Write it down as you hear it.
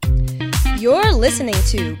You're listening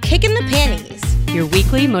to Kicking the Panties, your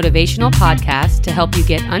weekly motivational podcast to help you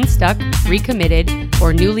get unstuck, recommitted,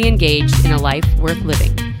 or newly engaged in a life worth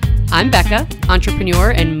living. I'm Becca, entrepreneur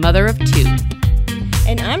and mother of two.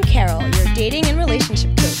 And I'm Carol, your dating and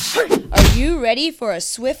relationship coach. Are you ready for a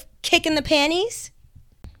swift kick in the panties?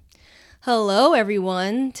 Hello,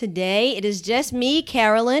 everyone. Today it is just me,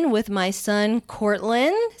 Carolyn, with my son,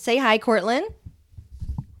 Courtland. Say hi, Courtland.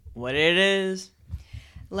 What it is?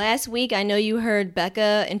 Last week, I know you heard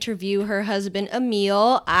Becca interview her husband,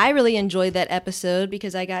 Emil. I really enjoyed that episode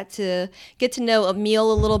because I got to know Emil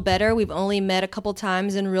a little better. We've only met a couple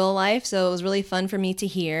times in real life, so it was really fun for me to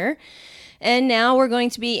hear. And now we're going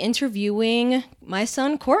to be interviewing my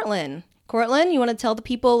son, Courtland. Courtland, you want to tell the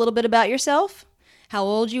people a little bit about yourself? How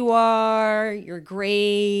old you are, your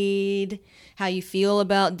grade, how you feel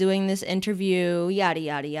about doing this interview, yada,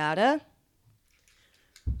 yada, yada.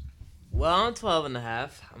 Well, I'm 12 and a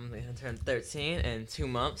half. I'm going to turn 13 in 2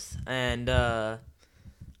 months. And I'm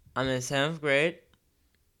in 7th grade.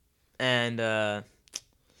 And yeah,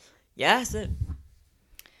 that's it.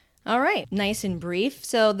 All right. Nice and brief.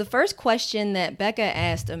 So the first question that Becca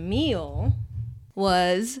asked Emil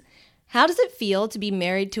was, how does it feel to be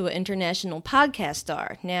married to an international podcast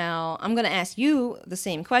star? Now, I'm going to ask you the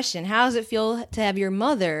same question. How does it feel to have your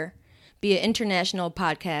mother be an international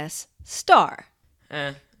podcast star?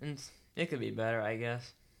 It could be better, I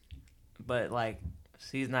guess. But, like,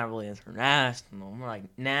 she's not really international. More like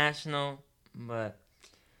national, but...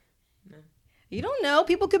 You don't know.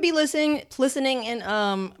 People could be listening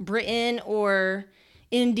in Britain or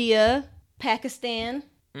India, Pakistan.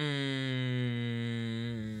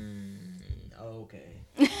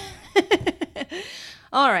 Okay.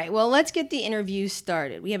 All right, well, let's get the interview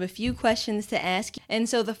started. We have a few questions to ask. And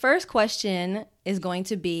so the first question is going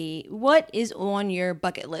to be, what is on your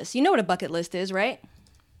bucket list? You know what a bucket list is, right?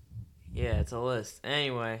 Yeah, it's a list.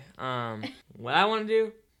 Anyway, what I want to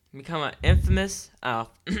do, become an infamous,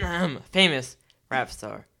 famous rap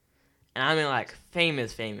star. And I mean, like,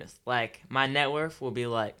 famous. Like, my net worth will be,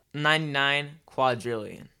 like, 99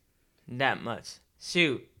 quadrillion. That much.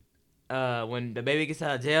 Shoot. When the baby gets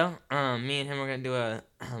out of jail, me and him are going to do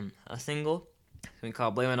a single. We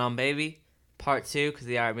call Blame It On Baby, Part 2, because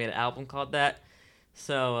he already made an album called that.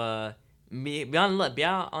 So, be on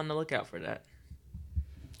the lookout for that.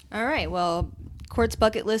 All right, well, Court's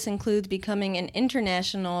bucket list includes becoming an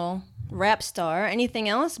international rap star. Anything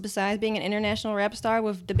else besides being an international rap star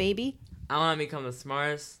with the baby? I want to become the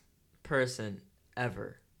smartest person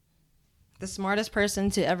ever. The smartest person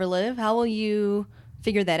to ever live? How will you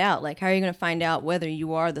figure that out? Like, how are you going to find out whether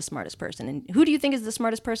you are the smartest person? And who do you think is the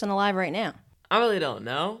smartest person alive right now? I really don't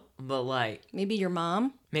know, but like... Maybe your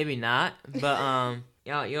mom? Maybe not, but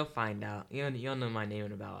you'll find out. You'll know my name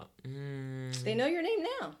in about... They know your name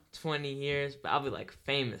now. 20 years, but I'll be like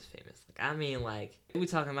famous. Like, I mean, like, we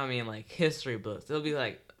talking about me in like history books. There'll be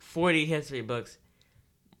like 40 history books.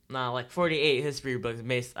 Nah, like 48 history books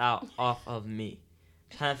based off of me.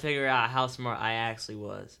 Trying to figure out how smart I actually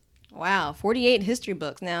was. Wow, 48 history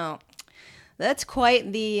books. Now, that's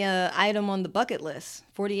quite the item on the bucket list.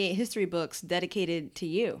 48 history books dedicated to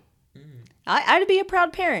you. I'd be a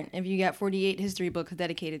proud parent if you got 48 history books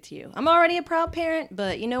dedicated to you. I'm already a proud parent,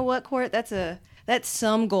 but you know what, Court? That's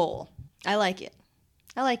some goal. I like it.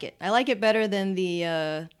 I like it better than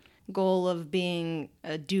the goal of being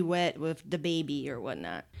a duet with the baby or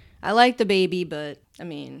whatnot. I like the baby, but, I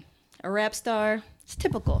mean, a rap star, it's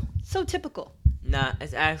typical. So typical. Nah,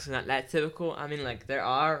 it's actually not that typical. I mean, like, there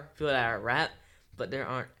are people that are rap, but there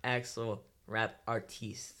aren't actual rap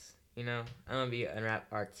artists. You know? I'm gonna be a rap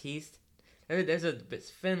artiste. There's a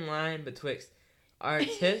thin line betwixt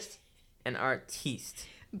artist and artiste.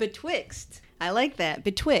 Betwixt. I like that.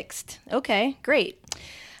 Betwixt. Okay, great.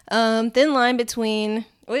 Thin line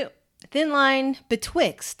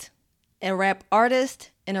betwixt a rap artist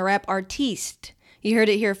and a rap artiste. You heard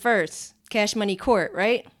it here first. Cash Money Court,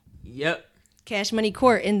 right? Yep. Cash Money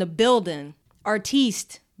Court in the building.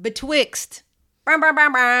 Artiste. Betwixt. Bah, bah, bah,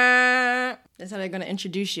 bah. That's how they're going to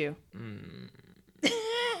introduce you.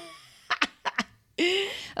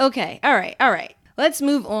 Okay. All right. Let's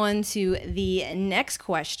move on to the next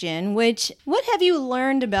question, what have you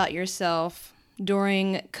learned about yourself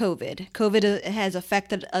during COVID? COVID has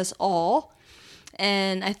affected us all,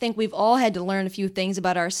 and I think we've all had to learn a few things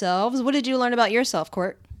about ourselves. What did you learn about yourself,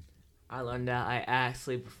 Court? I learned that I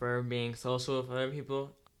actually prefer being social with other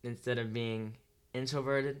people instead of being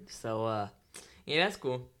introverted. So, yeah, that's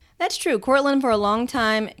cool. That's true. Courtland, for a long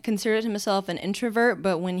time, considered himself an introvert,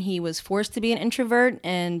 but when he was forced to be an introvert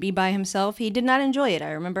and be by himself, he did not enjoy it.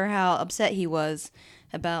 I remember how upset he was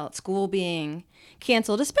about school being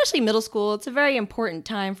canceled, especially middle school. It's a very important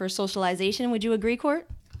time for socialization. Would you agree, Court?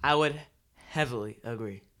 I would heavily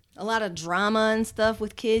agree. A lot of drama and stuff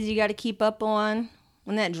with kids you got to keep up on.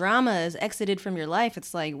 When that drama is exited from your life,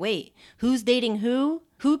 it's like, wait, who's dating who?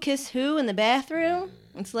 Who kissed who in the bathroom?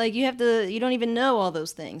 It's like you don't even know all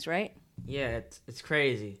those things, right? Yeah, it's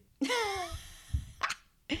crazy.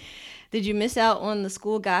 Did you miss out on the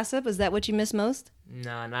school gossip? Is that what you miss most?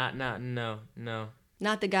 No, no.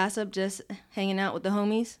 Not the gossip, just hanging out with the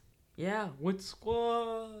homies? Yeah, with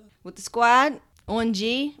squad. With the squad? On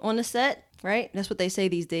G? On the set? Right? That's what they say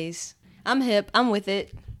these days. I'm hip. I'm with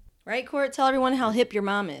it. Right, Court? Tell everyone how hip your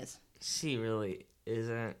mom is. She really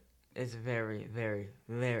isn't. It's very, very,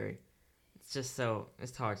 very. It's just so.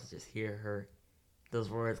 It's hard to just hear those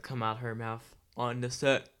words come out her mouth. On the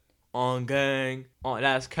set. On gang. On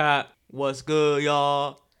that's cat. What's good,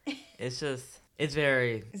 y'all? It's just. It's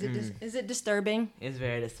very. Is it disturbing? It's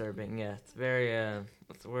very disturbing. Yeah. It's very.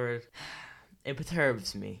 What's the word? It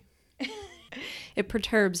perturbs me. It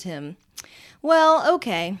perturbs him. Well,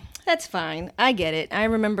 okay. That's fine. I get it. I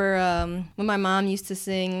remember when my mom used to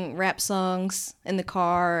sing rap songs in the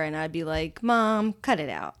car, and I'd be like, Mom, cut it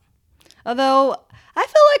out. Although, I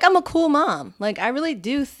feel like I'm a cool mom. Like, I really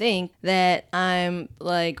do think that I'm,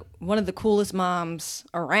 like, one of the coolest moms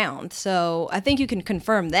around. So, I think you can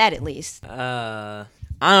confirm that at least. I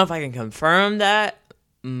don't know if I can confirm that,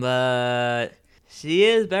 but she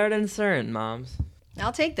is better than certain moms.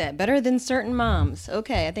 I'll take that. Better than certain moms.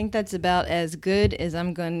 Okay, I think that's about as good as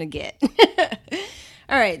I'm going to get.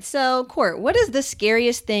 All right, so, Court, what is the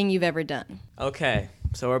scariest thing you've ever done? Okay,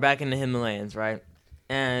 so we're back in the Himalayas, right?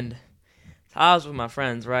 And I was with my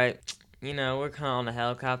friends, right? You know, we're kind of on a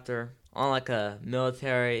helicopter, on like a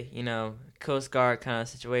military, Coast Guard kind of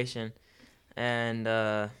situation. And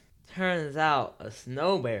turns out a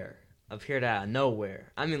snow bear appeared out of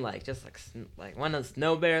nowhere. I mean, like, just like one of the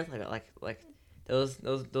snow bears, like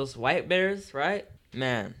those white bears, right?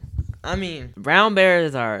 Man, I mean, brown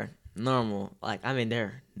bears are normal. Like, I mean,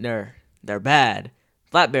 they're bad.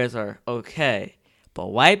 Black bears are okay. But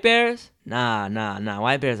white bears? Nah.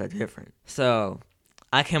 White bears are different. So,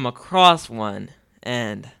 I came across one,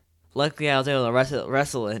 and luckily I was able to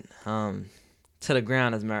wrestle it to the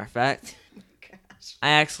ground, as a matter of fact. Gosh. I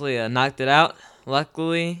actually knocked it out,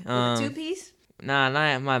 luckily. With a two-piece? Nah,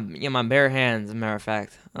 not my bare hands, as a matter of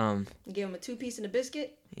fact. You gave him a two-piece and a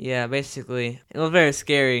biscuit? Yeah, basically. It was very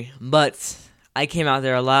scary, but I came out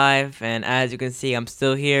there alive, and as you can see, I'm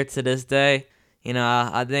still here to this day.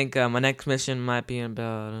 I think my next mission might be in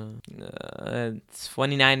about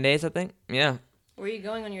 29 days, I think. Yeah. Where are you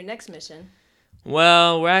going on your next mission?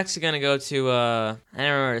 Well, we're actually going to go to, I don't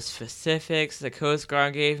remember the specifics the Coast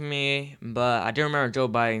Guard gave me, but I do remember Joe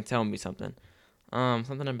Biden telling me something.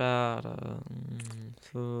 Something about,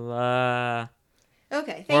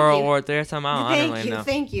 Okay, thank World you. War III or something. I don't really know.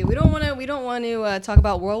 Thank you. We don't want to talk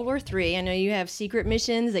about World War III. I know you have secret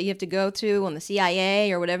missions that you have to go to on the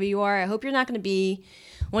CIA or whatever you are. I hope you're not going to be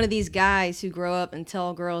one of these guys who grow up and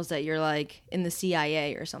tell girls that you're like in the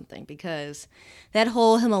CIA or something, because that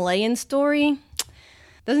whole Himalayan story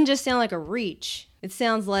doesn't just sound like a reach. It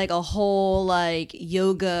sounds like a whole like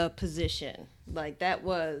yoga position. Like that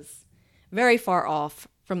was very far off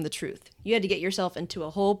from the truth. You had to get yourself into a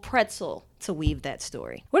whole pretzel to weave that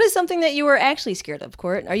story. What is something that you were actually scared of,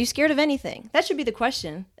 Court? Are you scared of anything? That should be the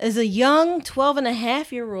question. As a young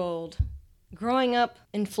 12-and-a-half-year-old growing up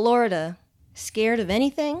in Florida, scared of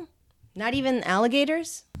anything? Not even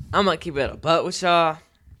alligators? I'm going to keep it a butt with y'all.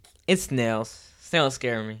 It's snails. Snails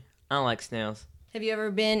scare me. I don't like snails. Have you ever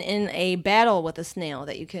been in a battle with a snail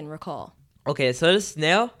that you can recall? Okay, so this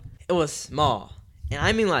snail, it was small. And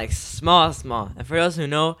I mean like small. And for those who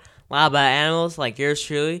know a lot about animals, like yours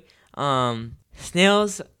truly,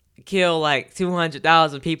 snails kill like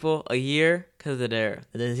 200,000 people a year because of their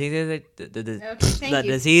diseases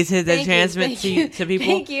that transmit to people.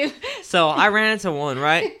 Thank you. So I ran into one,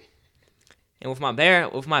 right? And with my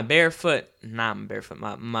Jordan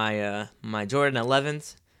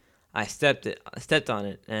 11s, I stepped on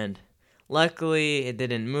it, and luckily it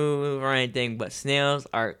didn't move or anything. But snails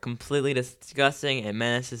are completely disgusting and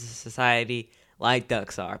menaces to society like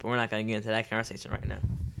ducks are. But we're not gonna get into that conversation right now.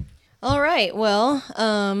 All right. Well,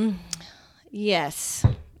 yes.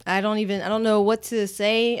 I don't know what to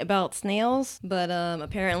say about snails, but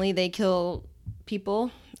apparently they kill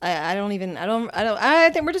people. I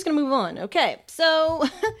think we're just going to move on. Okay. So,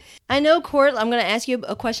 I know, Court, I'm going to ask you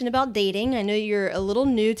a question about dating. I know you're a little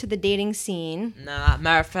new to the dating scene. Nah,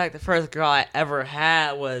 matter of fact, the first girl I ever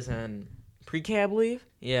had was in pre-K, I believe.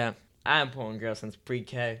 Yeah, I haven't pulled a girl since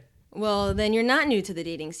pre-K. Well, then you're not new to the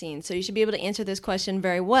dating scene, so you should be able to answer this question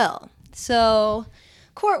very well. So,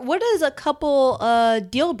 Court, what is a couple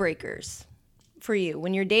deal breakers for you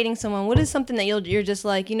when you're dating someone? What is something that you're just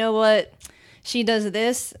like, you know what? She does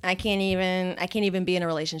this, I can't even be in a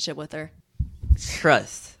relationship with her.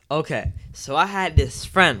 Trust. Okay, so I had this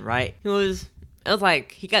friend, right? It was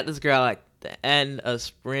like he got this girl like the end of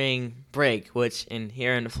spring break, which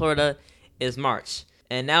here in Florida is March,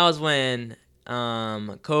 and that was when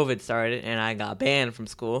COVID started and I got banned from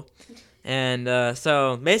school, and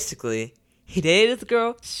so basically he dated this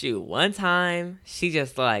girl. Shoot, one time she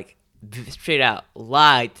just like straight out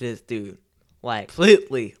lied to this dude, like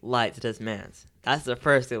completely lied to this man. That's the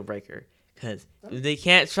first deal breaker. Because if they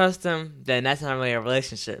can't trust them, then that's not really a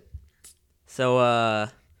relationship. So,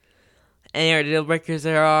 any other deal breakers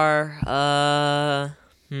there are? I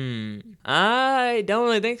don't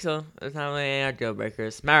really think so. There's not really any other deal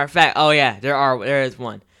breakers. Matter of fact, oh yeah, there is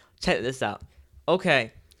one. Check this out.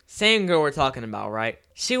 Okay, same girl we're talking about, right?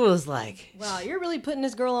 She was like... Wow, you're really putting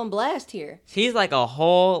this girl on blast here. She's like a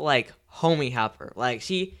whole, like, homie hopper. Like,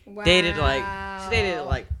 she dated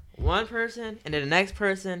one person, and then the next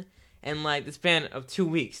person, in like the span of 2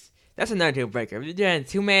 weeks. That's another deal breaker. If you're dating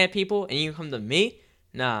two mad people and you come to me,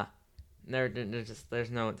 nah, there's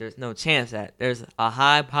no chance that there's a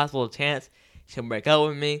high possible chance she'll break up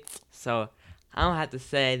with me. So I don't have to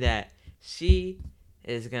say that she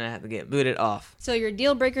is gonna have to get booted off. So your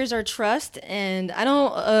deal breakers are trust, and I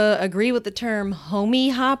don't agree with the term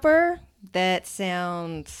homie hopper. That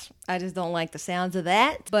sounds, I just don't like the sounds of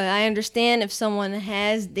that. But I understand if someone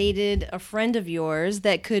has dated a friend of yours,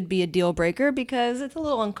 that could be a deal breaker because it's a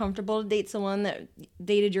little uncomfortable to date someone that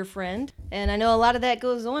dated your friend. And I know a lot of that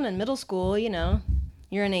goes on in middle school, you know.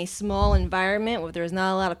 You're in a small environment where there's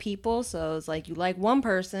not a lot of people, so it's like you like one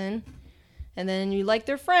person, and then you like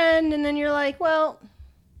their friend, and then you're like, well,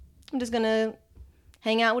 I'm just going to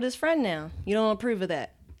hang out with his friend now. You don't approve of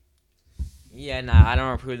that. Yeah, nah, I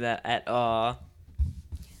don't approve of that at all.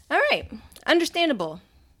 All right. Understandable.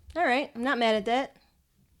 All right. I'm not mad at that.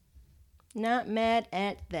 Not mad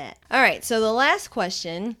at that. All right. So the last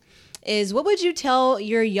question is, what would you tell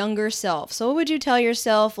your younger self? So what would you tell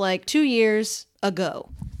yourself like 2 years ago?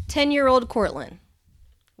 10-year-old Courtland.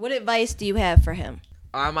 What advice do you have for him?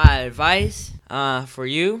 My advice for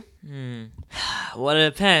you? Well, it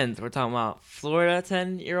depends. We're talking about Florida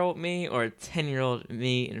 10-year-old me or 10-year-old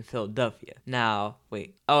me in Philadelphia. Now,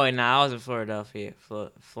 wait. Oh, wait, I was in Philadelphia,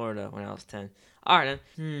 Florida when I was 10. All right,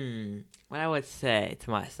 then. What I would say to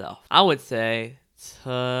myself? I would say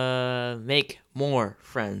to make more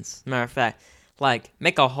friends. Matter of fact, like,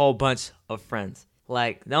 make a whole bunch of friends.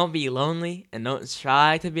 Like, don't be lonely and don't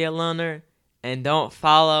try to be a loner and don't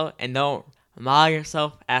follow and don't model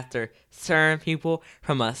yourself after certain people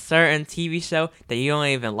from a certain TV show that you don't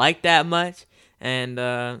even like that much. And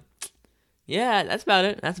yeah, that's about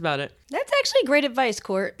it. That's actually great advice,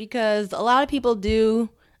 Court, because a lot of people do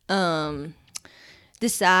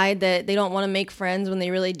decide that they don't want to make friends when they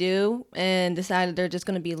really do, and decide that they're just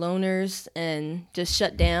going to be loners and just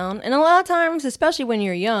shut down. And a lot of times, especially when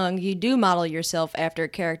you're young, you do model yourself after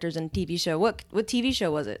characters in a TV show. What TV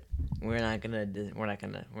show was it? We're not gonna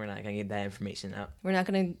get that information out. You're not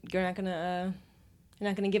gonna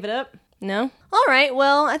give it up? No? All right.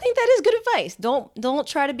 Well, I think that is good advice. Don't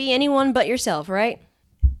try to be anyone but yourself, right?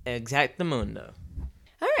 Exactamundo.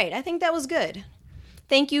 All right. I think that was good.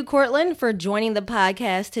 Thank you, Courtland, for joining the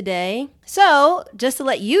podcast today. So, just to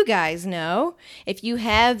let you guys know, if you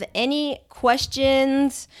have any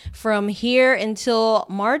questions from here until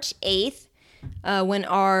March 8th, when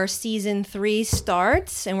our season 3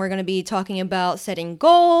 starts, and we're going to be talking about setting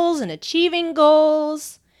goals and achieving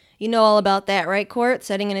goals. You know all about that, right, Court?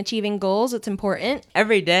 Setting and achieving goals, it's important.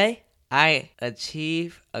 Every day, I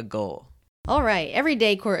achieve a goal. All right, every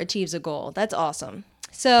day Court achieves a goal. That's awesome.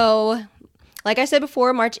 So, like I said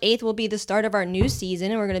before, March 8th will be the start of our new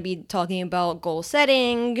season, and we're going to be talking about goal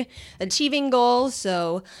setting, achieving goals,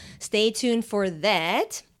 so stay tuned for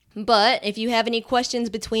that. But if you have any questions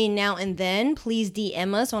between now and then, please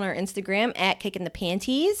DM us on our Instagram at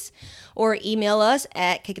kickingthepanties or email us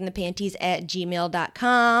at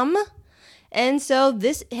kickingthepanties@gmail.com. And so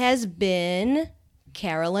this has been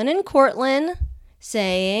Carolyn and Courtland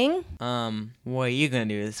saying, what are you going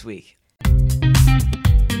to do this week?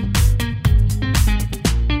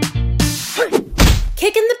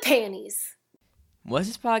 Kicking the panties. What's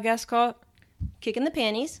this podcast called? Kicking the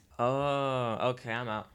Panties. Oh, okay, I'm out.